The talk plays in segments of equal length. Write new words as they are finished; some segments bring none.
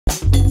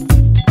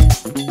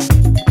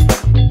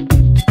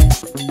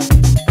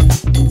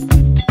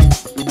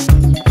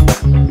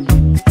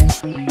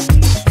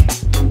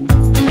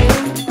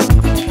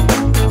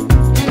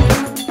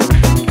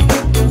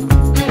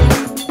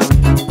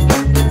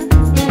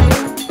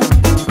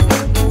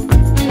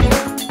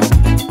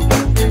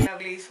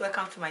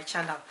my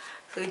channel.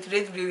 So in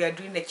today's video we are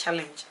doing a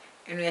challenge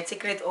and we are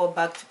taking it all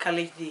back to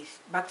college days,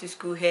 back to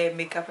school, hair,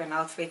 makeup and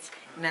outfits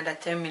in under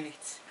 10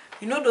 minutes.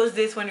 You know those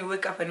days when you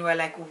wake up and you are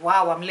like,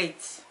 wow, I'm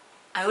late,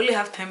 I only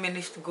have 10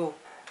 minutes to go.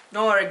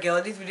 Don't worry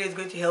girl, this video is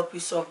going to help you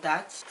solve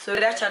that. So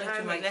that challenge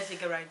too much, let's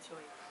take it right to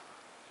it.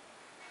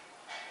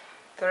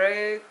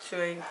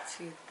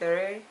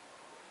 3:23.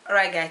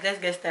 Alright guys, let's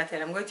get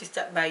started. I'm going to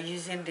start by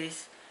using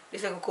this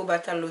is a cocoa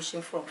butter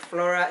lotion from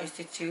Florea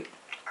Institut,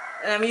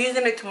 and I'm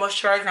using it to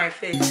moisturize my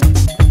face.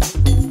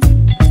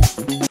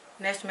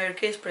 Next,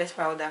 Marycaye press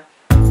powder.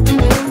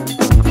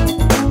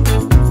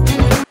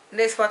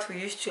 This is what we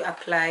used to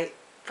apply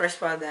press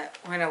powder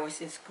when I was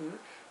in school,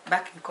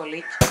 back in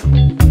college.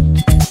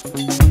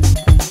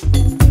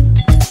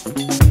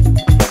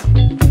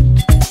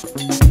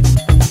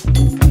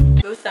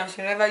 Those times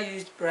you never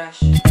used brush.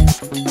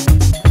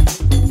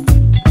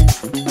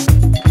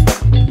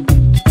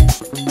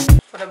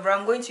 For the brow,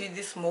 I'm going to use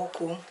this small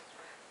comb.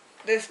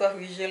 This is what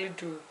we usually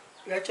do.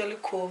 We actually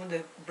comb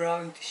the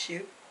brow into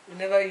shape. We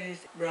never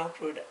use brow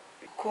product.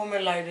 You comb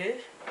it like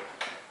this,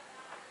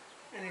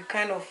 and you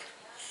kind of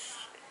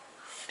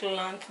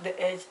slant the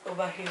edge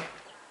over here.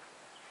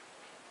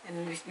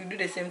 And we do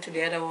the same to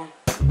the other one.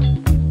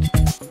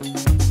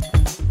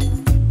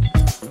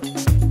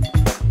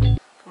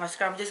 For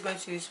mascara, I'm just going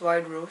to use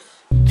White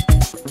Rose.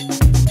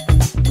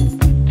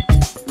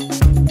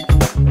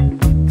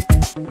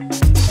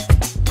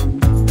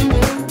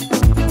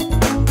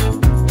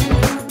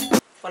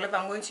 For lip,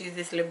 I'm going to use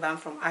this lip balm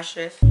from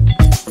Ushas.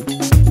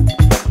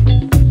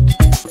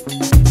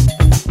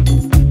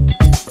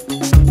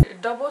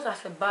 It doubles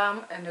as a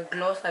balm and a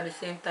gloss at the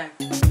same time.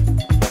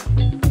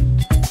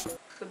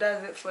 So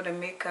that's it for the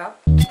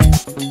makeup. We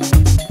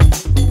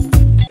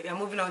are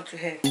moving on to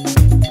hair.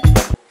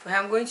 For hair,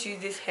 I'm going to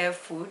use this hair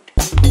food.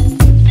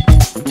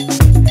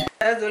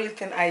 That's the only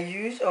thing I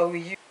use or we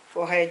use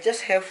for hair,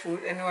 just hair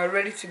food, and we're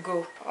ready to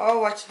go. All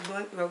what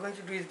we're going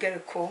to do is get a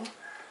comb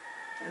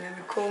and then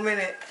be combing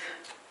it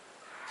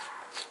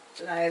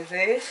like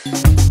this.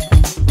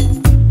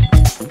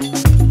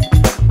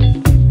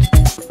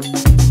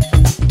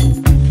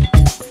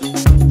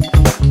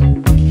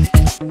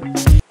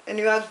 And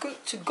you are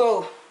good to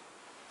go.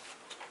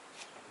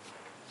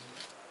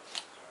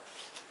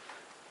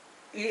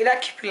 You either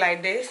keep it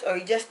like this or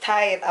you just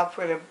tie it up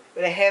with a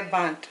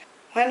hairband.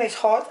 When it's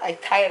hot, I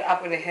tie it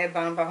up with a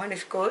hairband, but when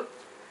it's cold,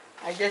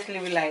 I just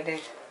leave it like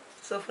this.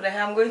 So for the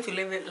hair, I'm going to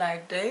leave it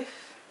like this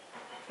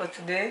for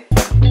today.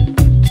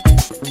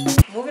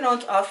 Moving on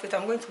to outfit,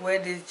 I'm going to wear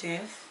these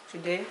jeans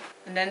today,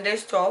 and then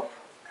this top,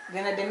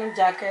 then a denim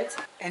jacket,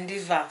 and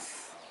these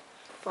Vans.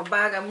 For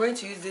bag, I'm going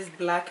to use this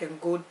black and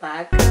gold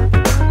bag.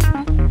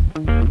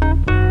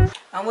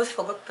 I almost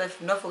forgot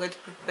perfume. Don't forget to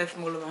put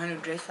perfume all over when you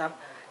dress up.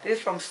 This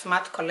is from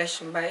Smart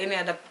Collection, but any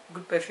other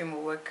good perfume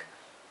will work.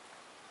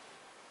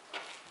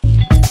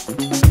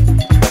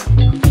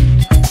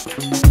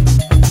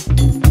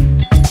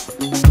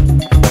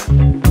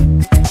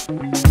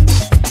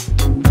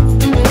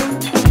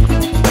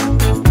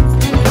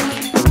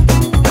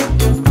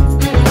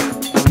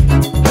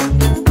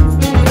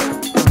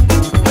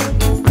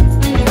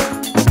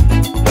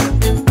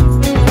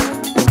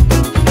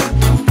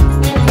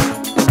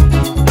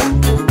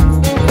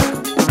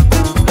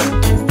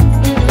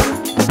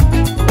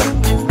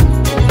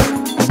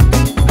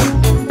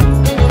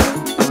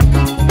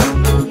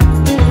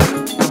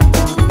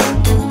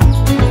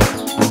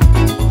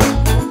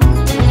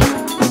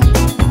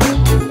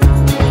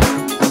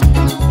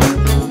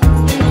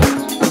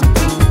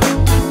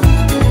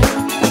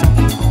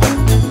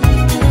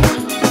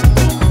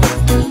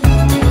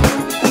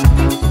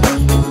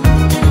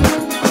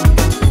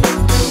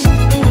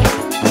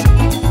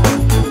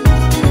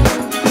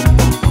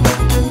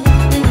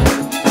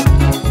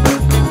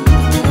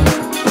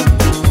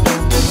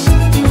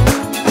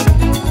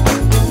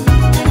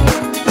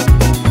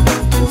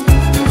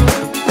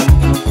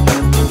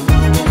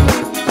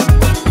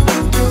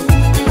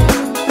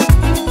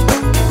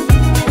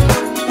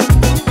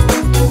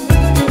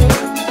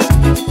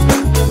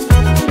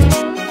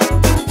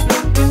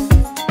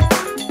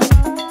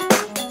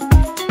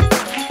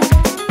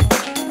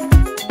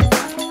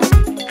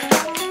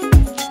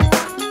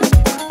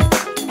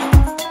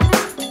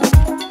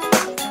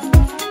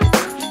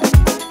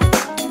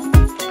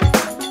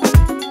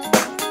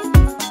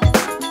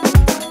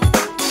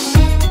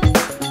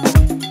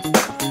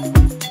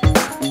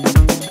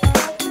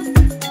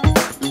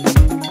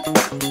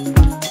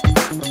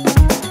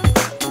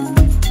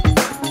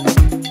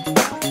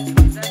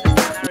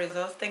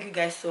 Thank you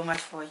guys so much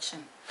for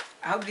watching.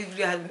 I hope this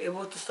video has been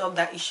able to solve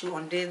that issue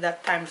on days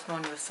that time is not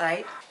on your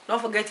side. Don't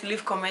forget to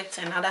leave comments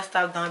and other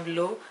stuff down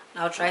below,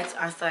 and I'll try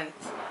to answer it.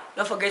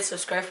 Don't forget to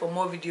subscribe for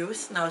more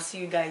videos, and I'll see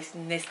you guys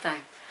next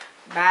time.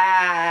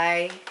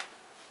 Bye.